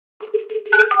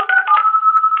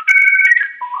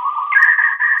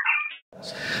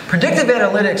Predictive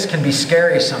analytics can be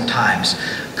scary sometimes.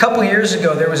 A couple years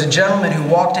ago, there was a gentleman who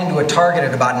walked into a Target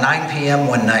at about 9 p.m.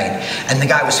 one night, and the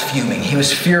guy was fuming. He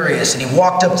was furious, and he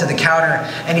walked up to the counter,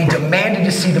 and he demanded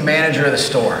to see the manager of the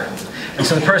store. And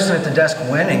so the person at the desk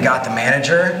went and got the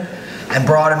manager and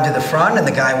brought him to the front, and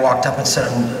the guy walked up and said,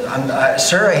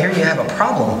 sir, I hear you have a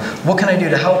problem. What can I do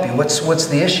to help you? What's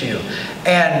the issue?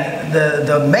 And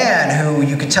the man, who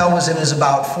you could tell was in his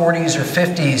about 40s or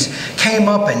 50s, came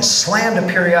up and slammed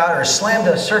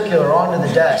a circular onto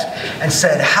the desk and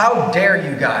said, how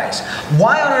dare you guys?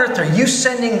 Why on earth are you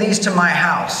sending these to my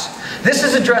house? This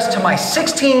is addressed to my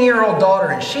 16-year-old daughter,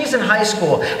 and she's in high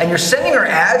school, and you're sending her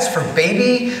ads for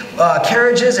baby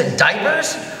carriages and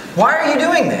diapers? Why are you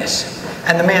doing this?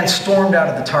 And the man stormed out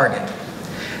of the Target.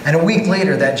 And a week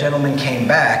later, that gentleman came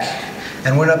back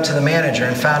and went up to the manager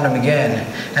and found him again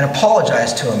and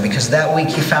apologized to him, because that week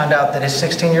he found out that his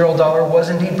 16-year-old daughter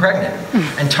was indeed pregnant.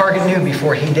 And Target knew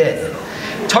before he did.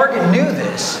 Target knew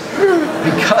this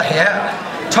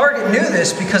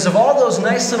because of all those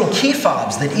nice little key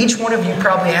fobs that each one of you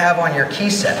probably have on your key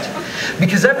set.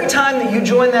 Because every time that you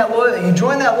join that loyalty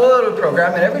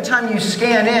program, and every time you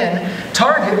scan in,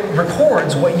 Target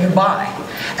records what you buy.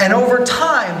 And over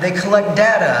time, they collect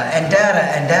data and data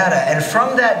and data. And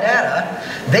from that data,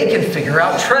 they can figure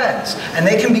out trends. And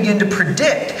they can begin to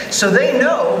predict. So they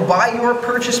know by your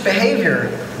purchase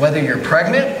behavior, whether you're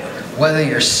pregnant, whether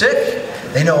you're sick.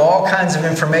 They know all kinds of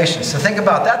information. So think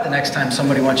about that the next time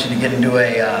somebody wants you to get into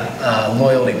a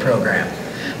loyalty program.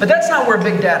 But that's not where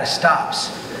big data stops.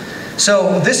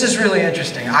 So this is really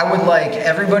interesting. I would like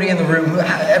everybody in the room,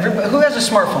 who has a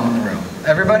smartphone in the room?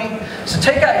 Everybody? So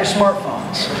take out your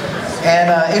smartphones.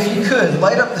 And if you could,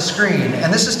 light up the screen.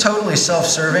 And this is totally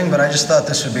self-serving, but I just thought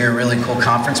this would be a really cool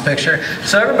conference picture.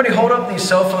 So everybody hold up these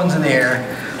cell phones in the air,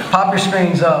 pop your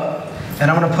screens up,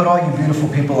 and I'm going to put all you beautiful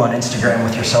people on Instagram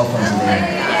with your cell phones in the air.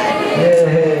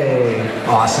 Yay!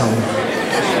 Awesome.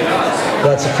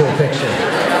 That's a cool picture.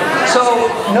 So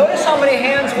notice how many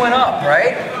hands went up,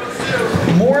 right?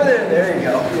 There you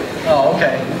go. Oh,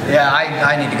 okay. Yeah,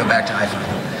 I need to go back to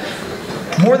iPhone.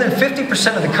 More than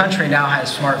 50% of the country now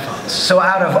has smartphones. So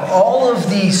out of all of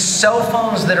these cell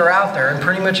phones that are out there, and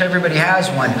pretty much everybody has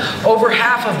one, over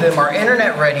half of them are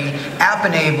internet ready, app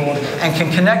enabled, and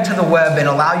can connect to the web and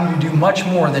allow you to do much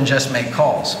more than just make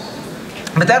calls.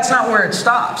 But that's not where it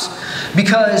stops,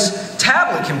 because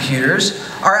tablet computers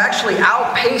are actually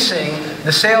outpacing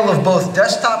the sale of both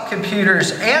desktop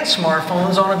computers and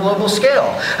smartphones on a global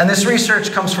scale. And this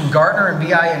research comes from Gartner and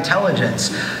BI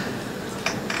Intelligence.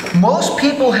 Most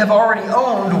people have already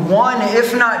owned one,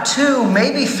 if not two,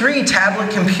 maybe three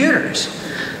tablet computers.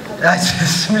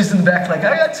 Somebody's in the back like,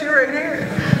 I got two right here.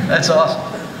 That's awesome.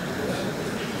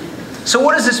 So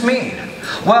what does this mean?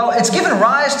 Well, it's given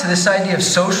rise to this idea of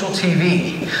social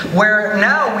TV, where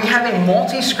now we have a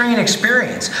multi-screen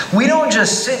experience. We don't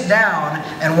just sit down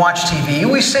and watch TV.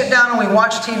 We sit down and we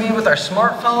watch TV with our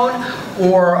smartphone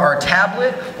or our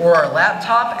tablet or our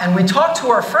laptop, and we talk to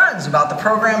our friends about the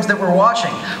programs that we're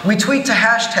watching. We tweet to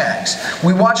hashtags.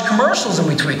 We watch commercials and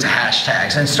we tweet to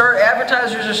hashtags. And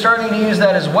advertisers are starting to use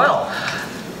that as well.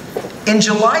 In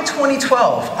July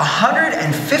 2012,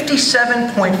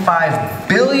 157.5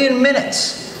 billion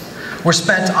minutes were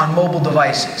spent on mobile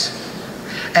devices.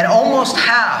 And almost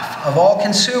half of all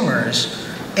consumers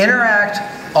interact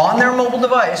on their mobile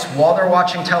device while they're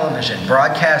watching television,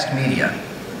 broadcast media.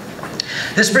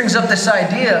 This brings up this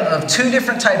idea of two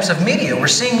different types of media. We're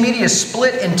seeing media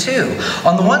split in two.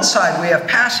 On the one side, we have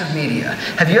passive media.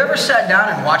 Have you ever sat down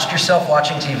and watched yourself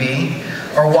watching TV?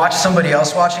 Or watched somebody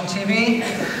else watching TV?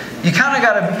 You kind of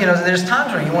got to, there's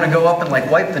times where you want to go up and like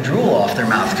wipe the drool off their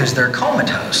mouth because they're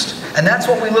comatose. And that's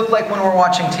what we look like when we're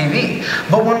watching TV.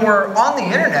 But when we're on the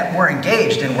internet, we're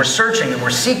engaged and we're searching and we're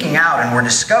seeking out and we're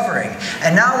discovering.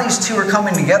 And now these two are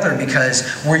coming together because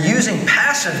we're using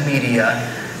passive media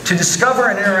to discover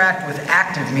and interact with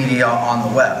active media on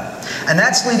the web. And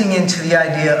that's leading into the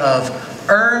idea of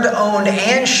earned, owned,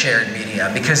 and shared media,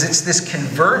 because it's this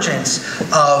convergence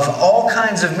of all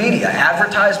kinds of media.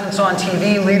 Advertisements on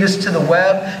TV lead us to the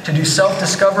web to do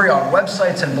self-discovery on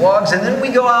websites and blogs, and then we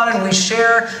go out and we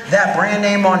share that brand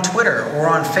name on Twitter or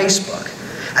on Facebook.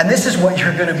 And this is what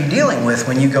you're going to be dealing with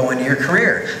when you go into your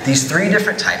career, these three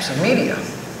different types of media.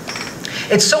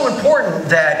 It's so important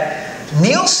that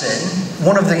Nielsen,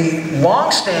 one of the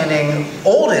long-standing,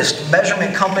 oldest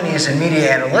measurement companies in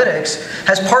media analytics,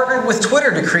 has partnered with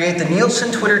Twitter to create the Nielsen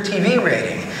Twitter TV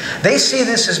rating. They see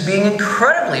this as being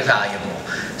incredibly valuable.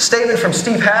 statement from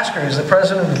Steve Hasker, who's the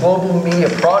president of Global Media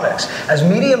Products. As a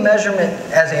media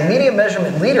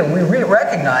measurement leader, we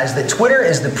recognize that Twitter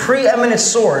is the preeminent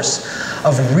source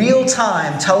of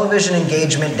real-time television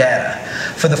engagement data.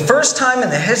 For the first time in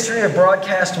the history of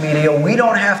broadcast media, we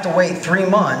don't have to wait 3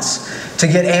 months to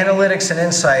get analytics and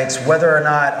insights whether or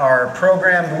not our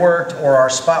program worked or our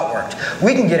spot worked.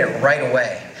 We can get it right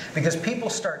away because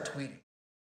people start tweeting.